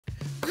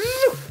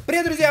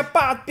Привет, друзья,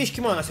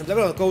 подписчики мои, всем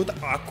добро, какого-то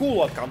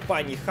акула от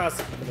компании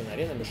Hasbro. Блин,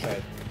 арена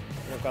мешает.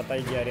 Ну-ка,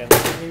 отойди, арена,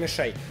 не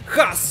мешай.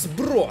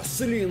 Hasbro,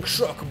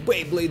 слингшок,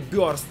 Бейблэйд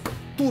Бёрст,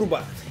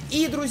 турбо.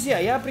 И, друзья,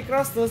 я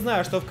прекрасно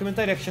знаю, что в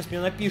комментариях сейчас мне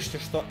напишите,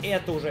 что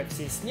это уже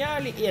все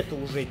сняли, это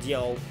уже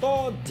делал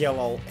тот,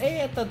 делал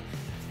этот.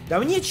 Да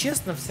мне,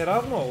 честно, все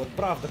равно, вот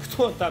правда,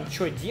 кто там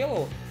что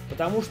делал,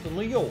 потому что,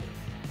 ну, йоу,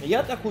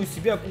 я такую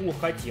себе акулу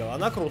хотел,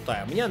 она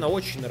крутая, мне она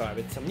очень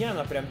нравится, мне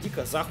она прям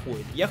дико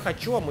заходит. Я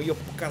хочу вам ее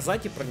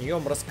показать и про нее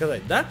вам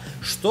рассказать, да?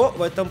 Что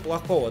в этом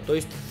плохого? То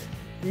есть,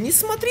 не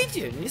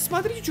смотрите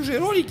чужие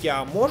ролики,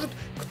 а может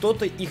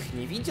кто-то их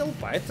не видел,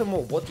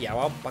 поэтому вот я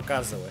вам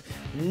показываю.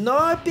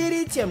 Но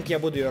перед тем, как я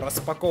буду ее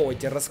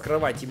распаковывать и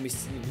раскрывать, и мы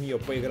в нее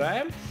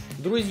поиграем,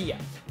 друзья,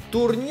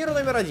 турнир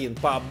номер 1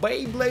 по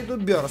Бейблэйду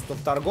Бёрсту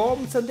в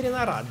торговом центре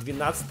Нора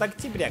 12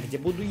 октября, где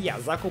буду я,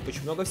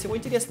 закупыч, много всего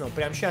интересного.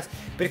 Прямо сейчас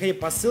переходи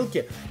по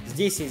ссылке,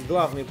 здесь есть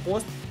главный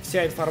пост,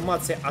 вся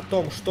информация о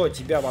том, что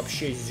тебя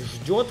вообще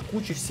ждет,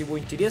 куча всего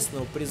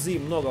интересного, призы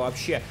много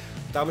вообще.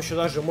 Там еще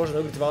даже можно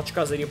выиграть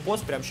волчка за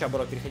репост, прямо сейчас,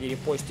 бро, переходи,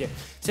 репости.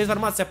 Вся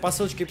информация по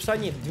ссылочке в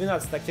описании,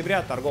 12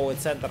 октября, торговый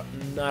центр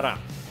Нора.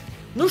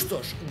 Ну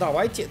что ж,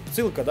 давайте,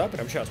 ссылка, да,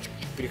 прям сейчас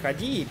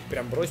переходи и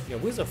прям брось мне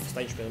вызов,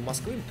 встанешь мне на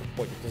Москвы, ты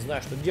понял, ты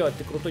знаешь, что делать,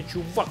 ты крутой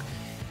чувак.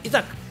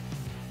 Итак,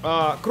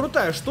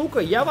 крутая штука,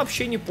 я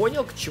вообще не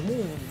понял, к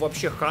чему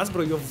вообще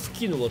Hasbro ее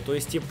вкинула, то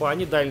есть, типа,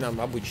 они дали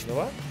нам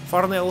обычного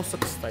Форнеуса,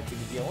 кстати,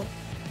 где он?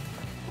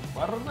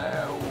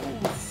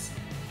 Форнеус.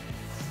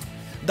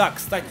 Да,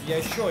 кстати,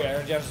 я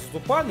же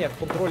затупан, я в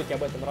каком-то ролике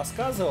об этом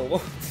рассказывал,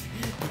 вот,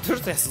 не то,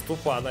 что я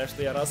затупан, а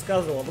что я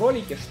рассказывал в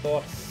ролике,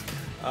 что...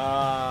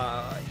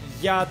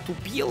 я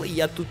тупил,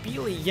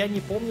 и я не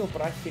помнил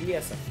про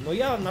ахиллесов. Но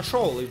я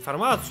нашел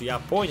информацию, я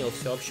понял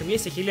все. В общем,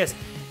 есть ахиллес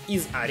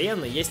из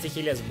арены, есть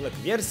ахиллес Black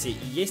версии,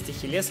 и есть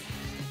ахиллес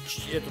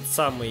этот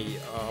самый,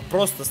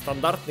 просто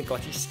стандартный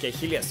классический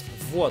ахиллес.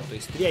 Вот, то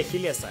есть 3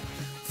 ахиллеса.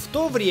 В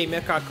то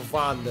время как в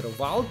Андер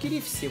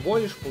Валкире всего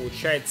лишь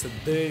получается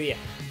 2.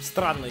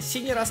 Странно,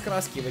 синей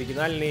раскраски в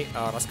оригинальной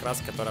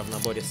раскраске, которая в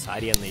наборе с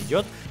арены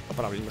идет.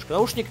 Поправлю немножко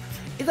наушник.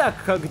 Итак,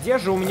 где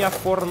же у меня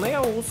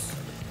Форнеус?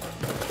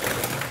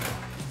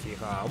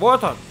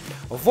 Вот он.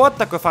 Вот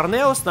такой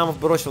Форнеус нам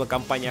бросила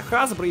компания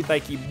Hasbro и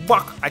такие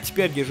бак, а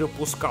теперь держи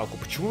пускалку.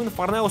 Почему именно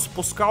Форнеус с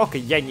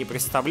пускалкой, я не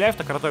представляю, в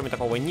Токаротоме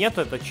такого нет,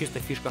 это чисто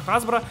фишка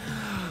Hasbro.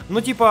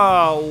 Ну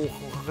типа у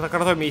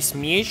Токаротоме есть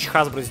меч,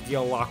 Hasbro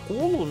сделала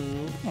акулу,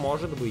 ну,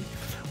 может быть.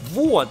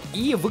 Вот,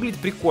 и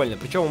выглядит прикольно.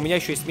 Причем у меня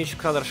еще есть меч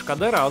Ксадра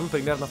Шкадера, он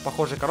примерно в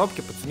похожей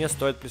коробке, по цене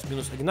стоит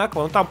плюс-минус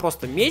одинаково. Но там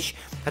просто меч,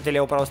 хотя я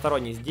его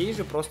правосторонний, здесь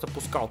же просто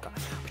пускалка.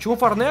 Почему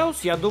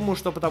Форнеус? Я думаю,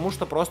 что потому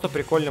что просто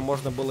прикольно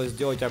можно было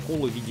сделать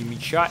акулу в виде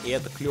меча, и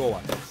это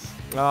клево.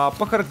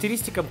 По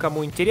характеристикам,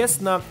 кому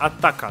интересно,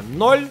 атака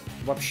 0,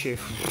 вообще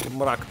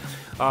мрак.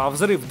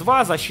 Взрыв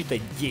 2, защита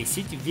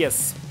 10,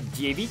 вес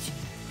 9,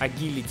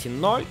 агилити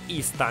 0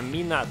 и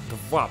стамина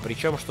 2.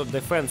 Причем, что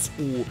дефенс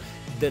у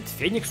Dead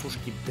Phoenix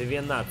ушки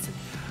 12.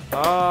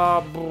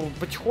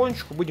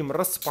 Потихонечку будем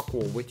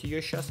распаковывать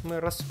ее. Сейчас мы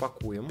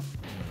распакуем.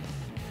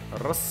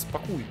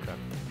 Распакуй-ка.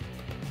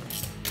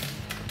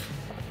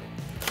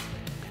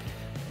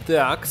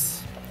 Такс.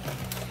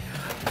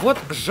 Вот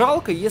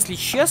жалко, если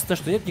честно,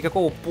 что нет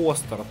никакого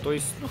постера. То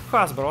есть, ну,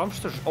 Hasbro, вам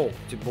что же... О,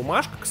 типа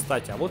бумажка,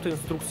 кстати, а вот и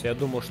инструкция. Я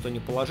думал, что не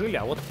положили,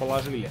 а вот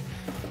положили.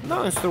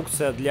 Но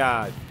инструкция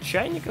для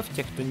чайников,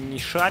 тех, кто не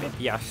шарит.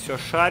 Я все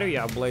шарю,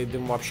 я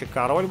Блейдом вообще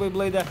король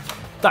Бейблейда.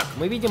 Так,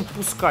 мы видим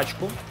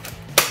пускачку.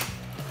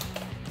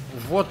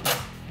 Вот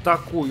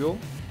такую.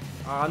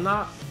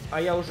 А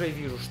я уже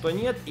вижу, что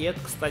нет. И это,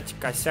 кстати,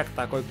 косяк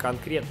такой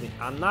конкретный.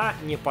 Она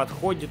не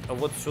подходит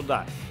вот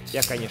сюда.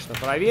 Я, конечно,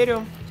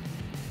 проверю.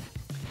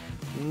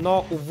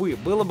 Но, увы,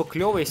 было бы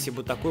клево, если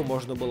бы такую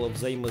можно было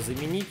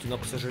взаимозаменить, но,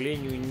 к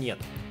сожалению, нет.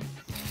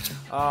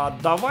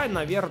 Давай,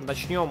 наверное,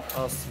 начнем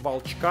с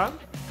волчка.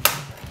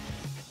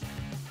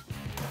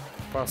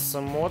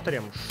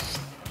 Посмотрим.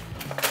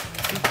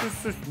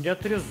 Не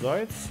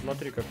отрезается.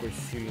 Смотри, какой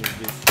сильный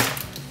здесь.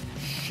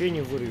 Вообще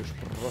не вырвешь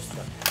просто.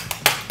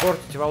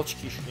 Портить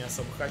волчки еще не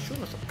особо хочу,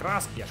 но чтобы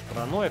краски, я ж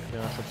параноик, мне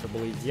надо, чтобы все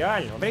было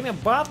идеально. Во время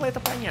батла это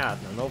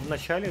понятно, но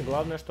вначале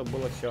главное, чтобы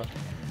было все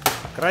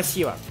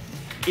красиво.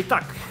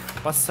 Итак,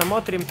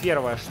 посмотрим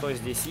первое, что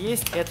здесь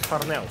есть. Это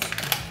Форнеус.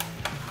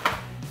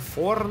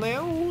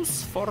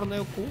 Форнеус.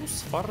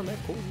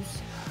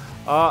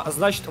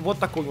 Значит, вот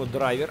такой вот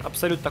драйвер.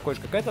 Абсолютно такой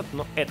же, как этот,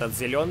 но этот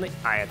зеленый,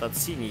 а этот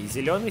синий.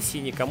 Зеленый,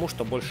 синий, кому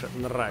что больше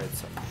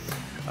нравится.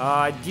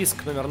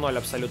 Диск номер 0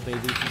 абсолютно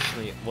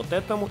идентичный вот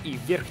этому. И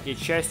верхняя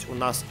часть у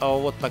нас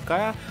вот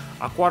такая.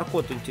 А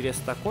QR-код,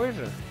 интересно, такой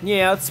же?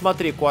 Нет,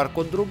 смотри,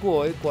 QR-код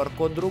другой.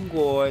 QR-код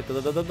другой.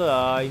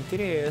 Да-да-да-да,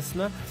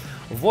 интересно.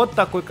 Вот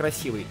такой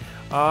красивый.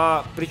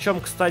 Причем,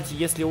 кстати,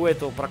 если у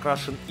этого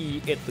прокрашен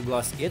и этот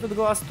глаз,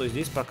 то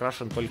здесь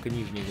прокрашен только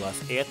нижний глаз.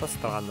 И это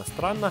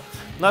странно.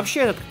 Но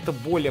вообще это как-то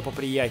более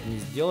поприятнее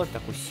сделать.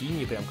 Такой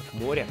синий, прям как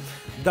море.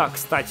 Да,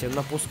 кстати,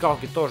 на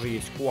пускалке тоже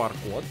есть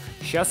QR-код.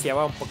 Сейчас я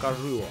вам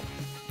покажу его.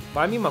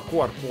 Помимо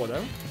QR-кода,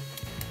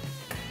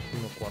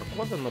 Ну,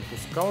 QR-коды,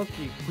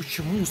 напускалки,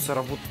 куча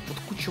мусора, вот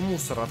куча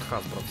мусора от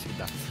Hasbro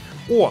всегда.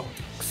 О,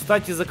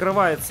 кстати,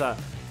 закрывается.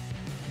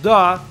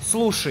 Да,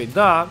 слушай,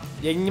 да,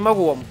 я не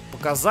могу вам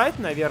показать,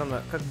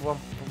 наверное, как бы вам,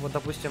 вот,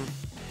 допустим,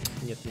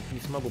 нет, не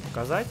смогу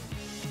показать.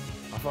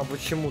 А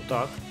почему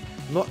так?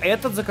 Но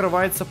этот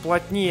закрывается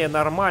плотнее,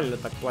 нормально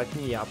так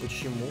плотнее, а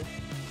почему?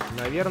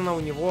 Наверное, у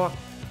него,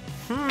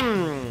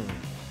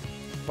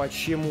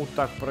 почему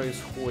так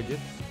происходит?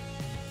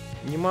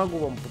 Не могу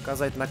вам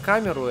показать на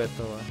камеру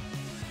этого.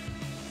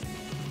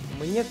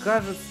 Мне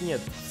кажется, нет,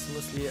 в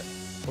смысле,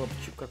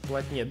 как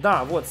плотнее.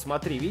 Да, вот,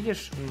 смотри,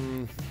 видишь?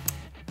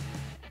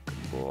 Как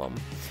бы вам.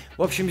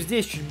 В общем,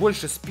 здесь чуть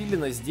больше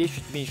спилено, здесь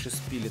чуть меньше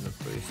спилено.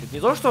 То есть, это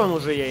не то, что он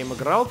уже, я им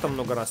играл там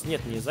много раз.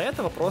 Нет, не из-за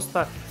этого,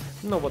 просто,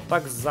 ну, вот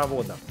так с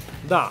завода.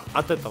 Да,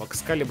 от этого к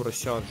Excalibur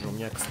Surge. У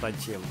меня,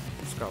 кстати,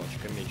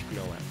 пускалочка, меч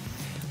клевая.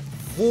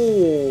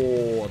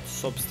 Вот,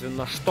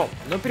 собственно, что.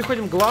 Ну,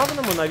 переходим к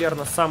главному,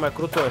 наверное, самое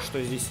крутое,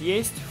 что здесь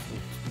есть.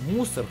 Фу,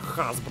 мусор,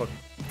 Hasbro.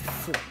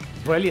 Фу,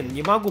 блин,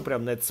 не могу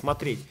прям на это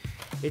смотреть.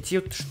 Эти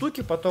вот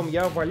штуки потом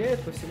я валяю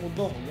по всему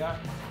дому. Я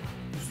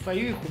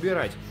устаю их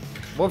убирать.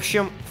 В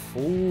общем,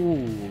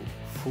 фу.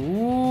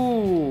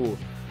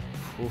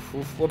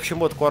 В общем,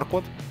 вот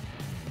QR-код.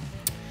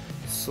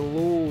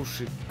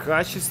 Слушай,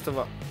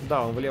 качество.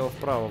 Да, он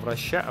влево-вправо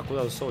вращает. А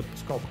куда засовывать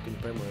пускалку-то, не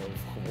пойму,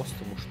 в хвост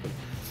ему, что ли.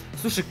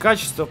 Слушай,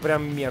 качество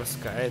прям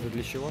мерзкое. А это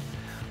для чего?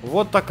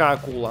 Вот такая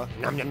акула.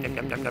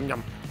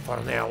 Ням-ням-ням-ням-ням-ням.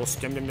 Форнеус.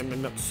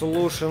 Ням-ням-ням-ням.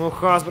 Слушай, ну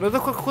Hasbro, это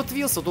как Hot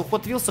Wheels, тут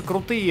Hot Wheels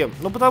крутые.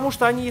 Ну потому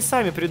что они и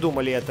сами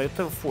придумали это.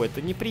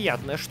 Это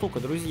неприятная штука,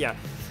 друзья.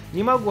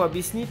 Не могу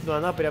объяснить, но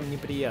она прям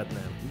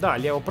неприятная. Да,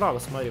 лево-право,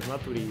 смотри, в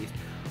натуре есть.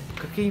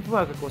 Как я не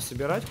понимаю, как его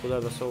собирать, куда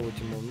засовывать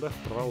ему. Да,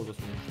 вправо засунуть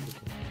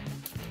штуку.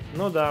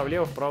 Ну да,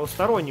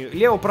 влево-правостороннюю.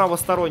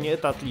 Лево-правостороннюю,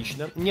 это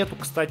отлично. Нету,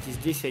 кстати,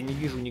 здесь я не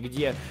вижу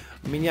нигде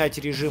менять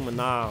режимы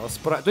на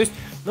спрайт. То есть,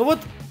 ну вот,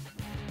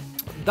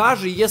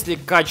 даже если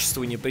к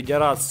качеству не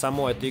придираться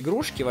самой этой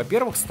игрушки,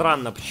 во-первых,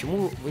 странно,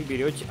 почему вы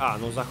берете...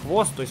 ну за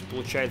хвост, то есть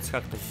получается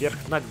как-то вверх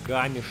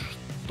ногами,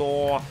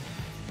 что...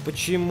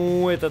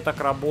 Почему это так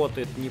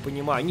работает, не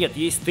понимаю. Нет,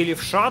 если ты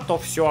левша, то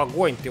все,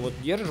 огонь. Ты вот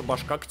держишь,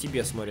 башка к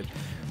тебе смотрит.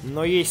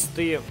 Но если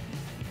ты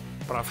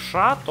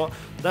правша, то...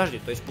 Подожди,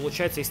 то есть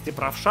получается, если ты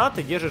правша,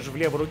 ты держишь в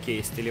левой руке.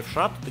 Если ты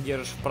левша, то ты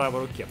держишь в правой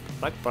руке.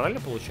 Так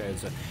правильно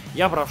получается?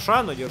 Я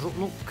правша, но держу...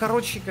 Ну,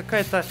 короче,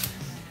 какая-то...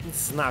 Не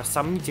знаю,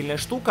 сомнительная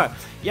штука.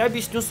 Я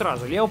объясню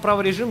сразу.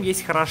 Лево-правый режим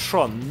есть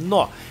хорошо,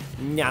 но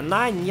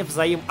она не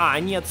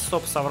нет,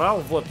 стоп, соврал.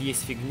 Вот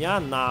есть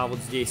фигня на вот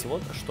здесь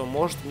вот, что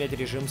может менять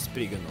режим с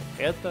прыганом.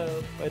 Это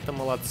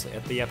молодцы.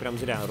 Это я прям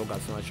зря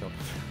ругаться начал.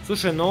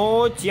 Слушай,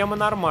 ну, тема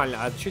нормальная.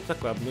 А что это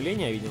такое?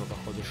 Обнуление, видимо,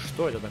 походу.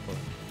 Что это такое?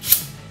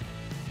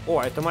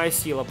 О, это моя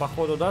сила,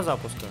 походу, да,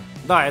 запуска?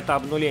 Да, это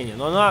обнуление.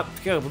 Но она,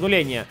 как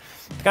обнуление,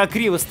 такая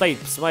криво стоит.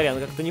 Посмотри,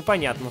 она как-то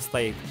непонятно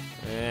стоит.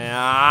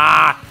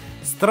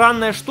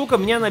 Странная штука,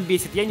 меня она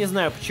бесит, я не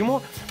знаю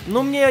почему,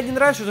 но мне не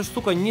нравится, что эта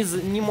штука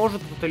не может,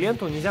 эту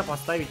ленту, нельзя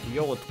поставить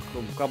ее вот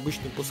к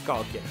обычной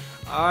пускалке.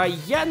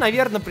 Я,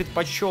 наверное,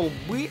 предпочел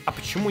бы, а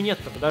почему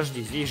нет-то,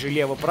 подожди, здесь же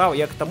лево-право,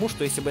 я к тому,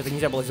 что если бы это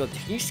нельзя было сделать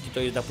технически, то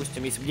есть,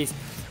 допустим, если бы здесь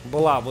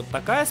была вот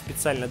такая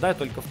специально, да,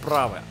 только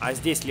вправо, а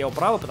здесь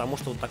лево-право, потому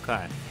что вот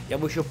такая, я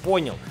бы еще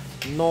понял,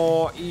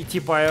 но и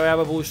типа я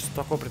бы лучше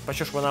такой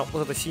предпочел, чтобы она,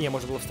 вот эта синяя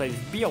можно было вставить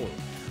в белую.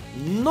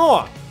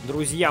 Но,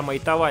 друзья мои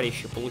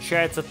товарищи,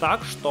 получается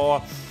так,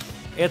 что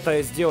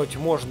это сделать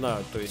можно,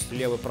 то есть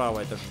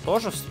левый-правый это же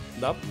тоже,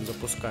 да,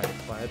 запускает.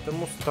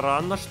 Поэтому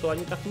странно, что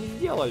они так не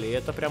сделали.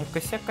 Это прям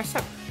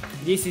косяк-косяк.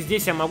 Если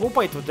здесь я могу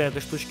пойти вот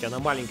этой штучке, она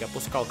маленькая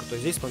пускалка, то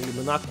здесь могли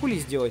бы на акуле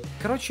сделать.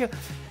 Короче,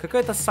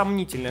 какая-то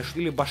сомнительная,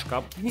 или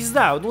башка. Не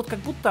знаю, вот как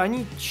будто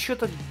они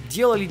что-то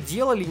делали,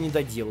 не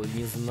доделали.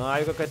 Не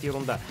знаю, какая-то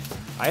ерунда.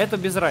 А это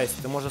без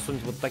разницы. Ты можешь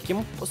сунуть вот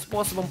таким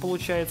способом,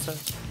 получается.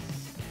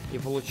 И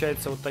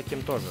получается вот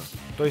таким тоже.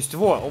 То есть,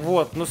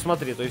 вот, ну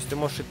смотри, то есть ты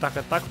можешь и так,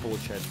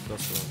 получается.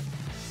 Просто.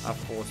 А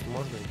в хвост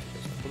можно идти?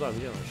 Куда,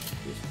 где значит?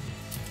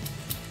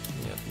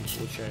 Нет, не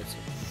получается.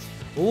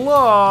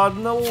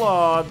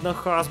 Ладно,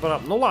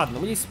 Hasbro. Ну ладно,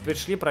 мы здесь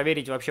пришли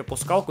проверить вообще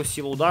пускалку,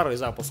 силу удара и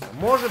запуска.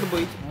 Может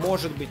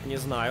быть, не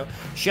знаю.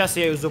 Сейчас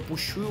я ее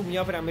запущу, у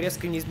меня прям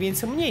резко не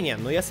изменится мнение,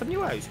 но я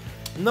сомневаюсь.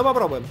 Но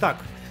попробуем. Так.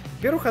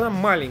 Во-первых, она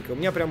маленькая, у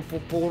меня прям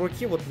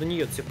полруки вот на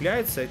нее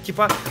цепляется.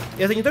 Типа,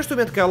 это не то, что у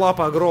меня такая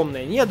лапа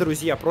огромная. Нет,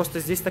 друзья, просто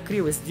здесь так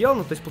криво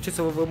сделано. То есть,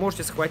 получается, вы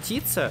можете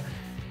схватиться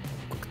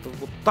как-то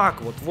вот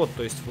так вот.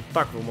 То есть, вот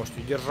так вы можете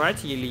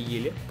держать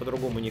еле-еле,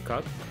 по-другому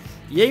никак.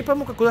 Я не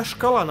пойму, куда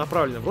шкала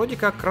направлена. Вроде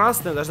как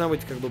красная должна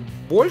быть как бы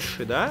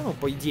больше, да? Ну,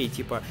 по идее,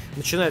 типа,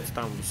 начинается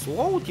там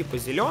слоу, типа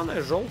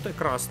зеленая, желтая,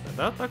 красная,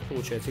 да? Так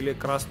получается? Или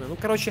красная? Ну,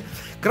 короче,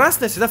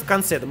 красная всегда в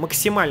конце. Это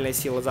максимальная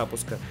сила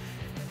запуска.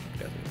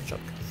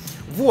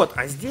 Вот,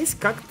 а здесь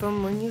как-то,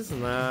 ну, не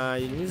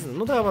знаю.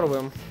 Ну, давай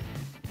попробуем.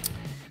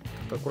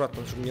 Так,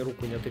 аккуратно, чтобы мне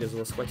руку не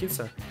отрезало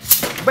схватиться.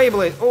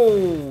 Бейблэйд,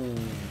 оу.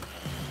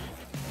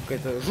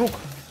 Какой-то жук.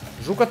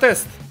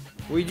 Жука-тест.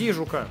 Уйди,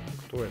 жука.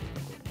 Кто это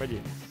такой?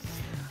 Пойди.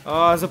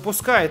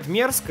 запускает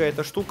мерзко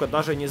эта штука,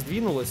 даже не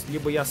сдвинулась.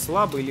 Либо я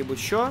слабый, либо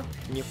что,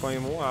 не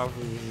пойму.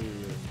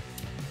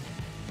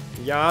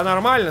 Я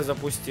нормально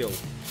запустил.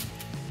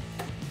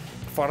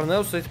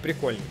 Форнел, кстати,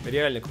 прикольный.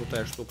 Реально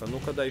крутая штука.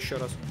 Ну-ка, да, еще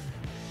раз.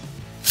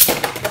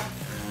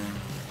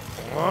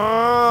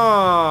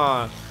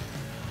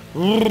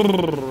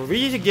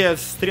 Видите, где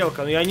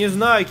стрелка? Ну, я не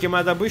знаю, кем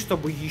надо быть,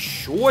 чтобы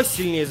еще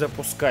сильнее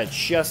запускать.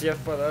 Сейчас я...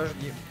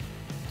 Подожди.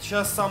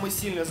 Сейчас самый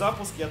сильный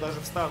запуск. Я даже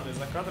встану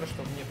из-за кадра,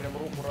 чтобы мне прям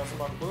руку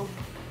размах был.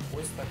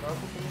 Ой, стакан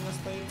тут у меня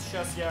стоит.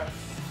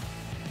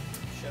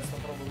 Сейчас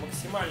попробую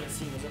максимально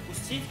сильно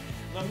запустить.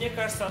 Но мне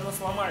кажется, она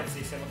сломается,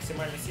 если я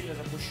максимально сильно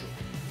запущу.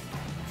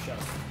 Сейчас.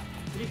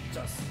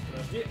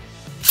 Подожди.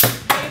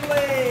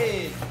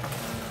 Бейблэйд!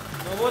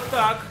 Ну вот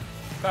так.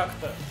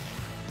 Как-то.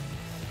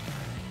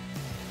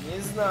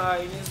 Не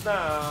знаю.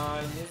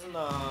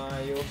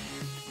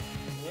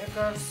 Мне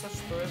кажется,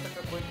 что это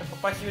какой-то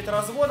попахивает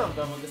разводом,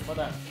 дамы и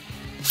господа.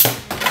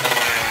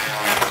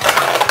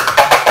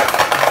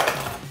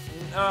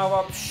 А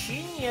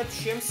вообще нет.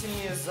 Чем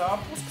сильнее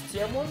запуск,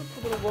 тем он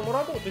по-другому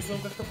работает. То есть он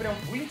как-то прям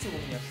вылетел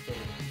у меня, что ли?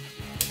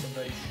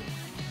 Тогда еще.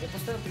 Мне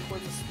постоянно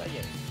приходится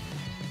стоять.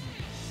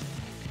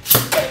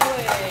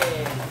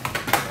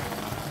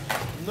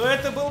 Но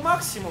это был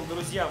максимум,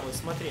 друзья мои.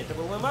 Смотри, это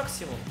был мой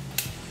максимум.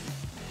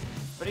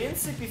 В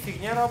принципе,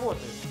 фигня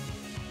работает.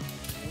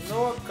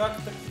 Но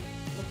как-то...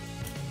 Ну,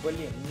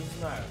 блин, не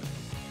знаю.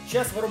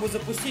 Сейчас попробую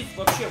запустить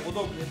вообще в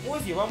удобной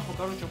позе и вам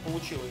покажу, что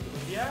получилось,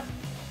 друзья.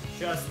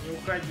 Сейчас, не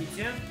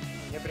уходите.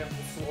 Мне прям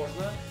тут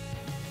сложно.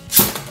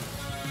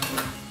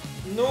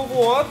 Ну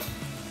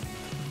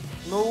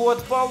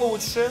вот,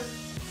 получше.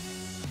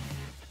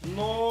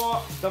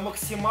 Но до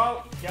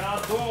максимал я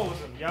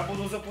должен. Я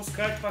буду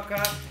запускать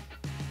пока...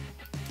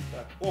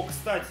 Так. О,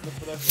 кстати, ну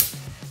подожди.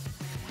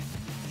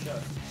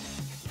 Сейчас.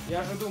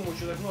 Я же думаю,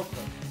 что за кнопка.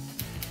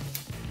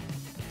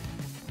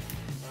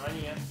 А,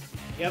 нет.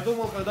 Я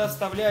думал, когда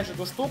вставляешь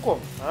эту штуку,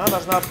 она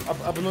должна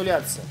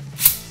обнуляться.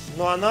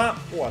 Но она...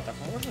 О, так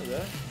можно,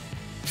 да?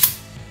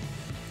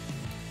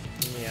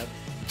 Нет.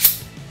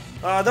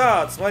 А,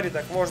 да, смотри,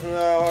 так можно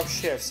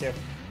вообще всех.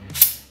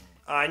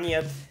 А,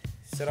 нет.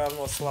 Все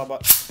равно слабо.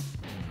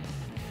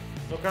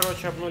 Ну,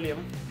 короче, обнулим.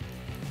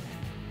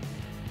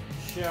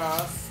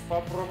 Сейчас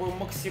попробуем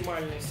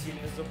максимально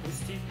сильно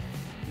запустить.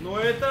 Но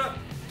это...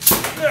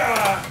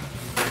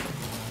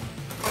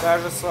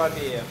 Даже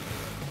слабее.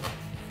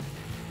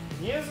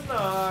 Не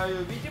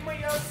знаю. Видимо,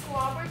 я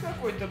слабый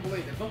какой-то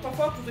блейдер. Но по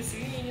факту-то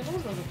сильнее не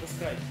нужно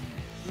запускать.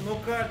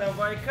 Ну-ка,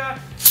 давай-ка.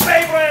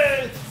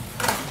 Бейблэйд!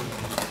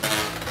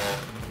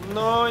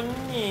 Но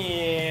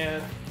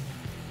нет.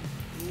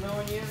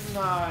 Ну, не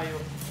знаю.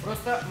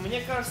 Просто,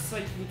 мне кажется,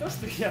 не то,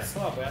 что я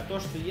слабый, а то,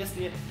 что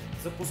если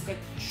запускать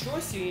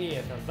еще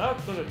сильнее, там, да,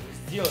 тоже это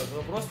сделает,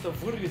 но просто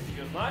вырвет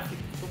ее нафиг,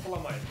 все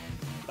поломает.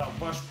 Там,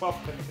 ваш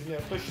папка,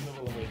 например, точно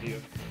выломает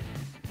ее.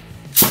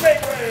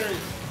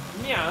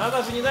 Не, она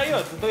даже не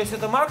дает. То есть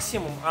это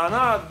максимум, а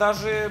она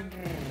даже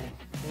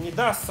не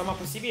даст сама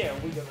по себе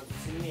выдернуться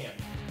сильнее.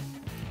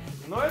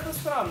 Но это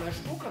странная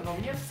штука, но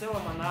мне в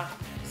целом она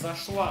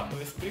зашла. То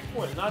есть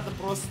прикольно. Надо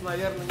просто,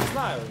 наверное, не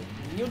знаю,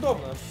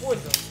 неудобно. В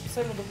позе,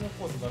 специально удобную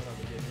позу должна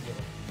быть это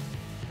делать.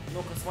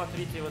 Ну-ка,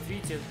 смотрите, вот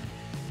видите,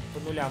 по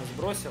нулям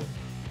сбросил.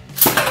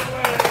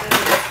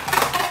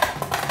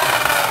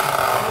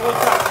 Ну вот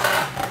так.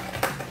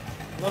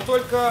 Но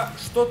только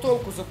что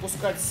толку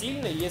запускать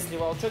сильно, если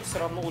волчок все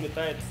равно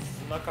улетает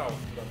в нокаут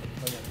куда-то,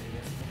 непонятно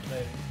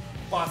место.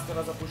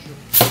 Пастора запущу.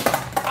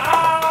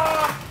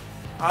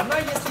 Она,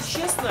 если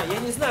честно, я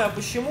не знаю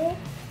почему,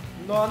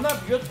 но она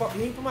бьет по...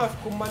 Я не понимаю в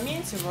каком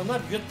моменте, но она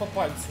бьет по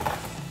пальцу.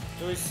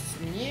 То есть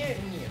не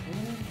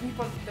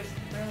по...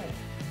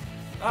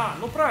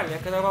 ну правильно, я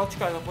когда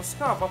волчка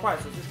запускал по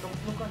пальцу, слишком...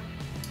 Ну-ка.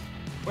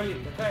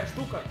 Блин, какая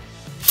штука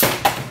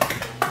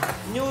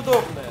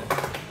неудобная.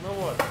 Ну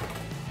вот.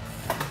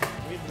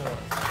 Видно.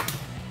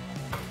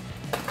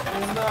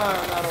 Не знаю,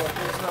 народ,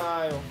 не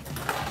знаю.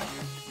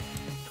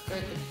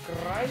 Какая-то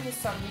крайне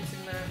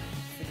сомнительная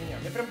фигня.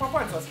 Я прям по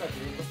пальцу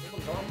оскакиваю, я просто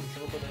думаю, голову еще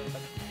выпадаю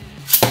так.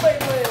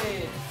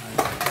 Бейблэйд!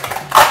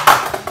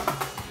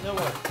 Ну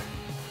вот.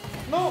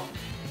 Ну,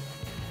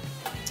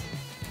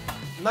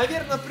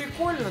 наверное,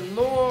 прикольно,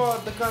 но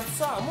до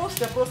конца... А может,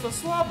 я просто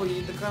слабый,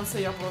 и до конца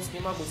я просто не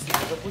могу себя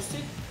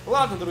запустить.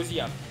 Ладно,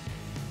 друзья.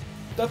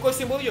 Такой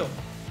символ-ю.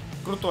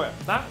 Крутое,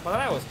 да?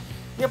 Понравилось?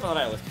 Мне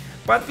понравилось.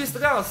 Подписывайся на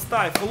канал,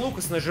 ставь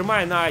лукас,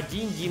 нажимай на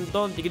один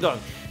дин-дон дигидон.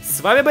 С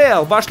вами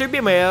был ваш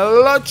любимый,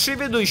 лучший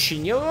ведущий,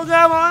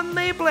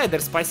 неугомонный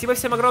Блейдер. Спасибо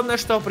всем огромное,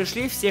 что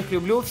пришли. Всех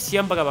люблю.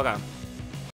 Всем пока-пока.